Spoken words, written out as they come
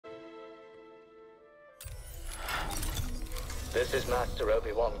This is Master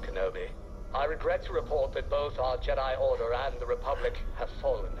Obi-Wan Kenobi. I regret to report that both our Jedi Order and the Republic have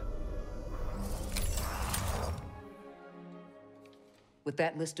fallen. With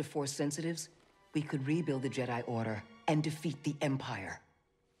that list of Force sensitives, we could rebuild the Jedi Order and defeat the Empire.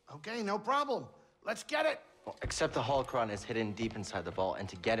 Okay, no problem. Let's get it! Well, except the holocron is hidden deep inside the vault, and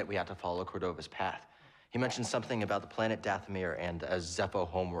to get it, we have to follow Cordova's path. He mentioned something about the planet Dathomir and a Zepho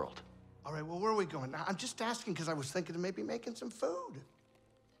homeworld. All right, well, where are we going? I'm just asking because I was thinking of maybe making some food.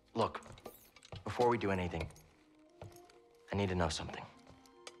 Look, before we do anything, I need to know something.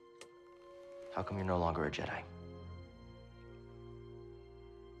 How come you're no longer a Jedi?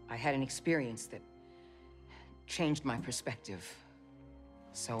 I had an experience that changed my perspective.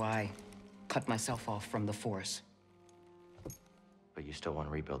 So I cut myself off from the Force. But you still want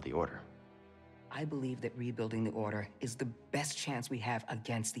to rebuild the Order. I believe that rebuilding the Order is the best chance we have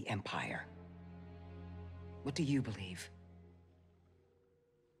against the Empire. What do you believe?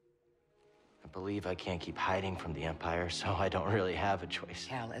 I believe I can't keep hiding from the Empire, so I don't really have a choice.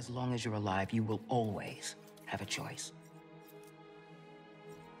 Cal, as long as you're alive, you will always have a choice.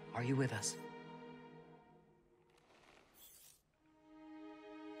 Are you with us?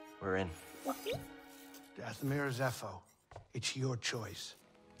 We're in. Dathomir or Zepho, it's your choice.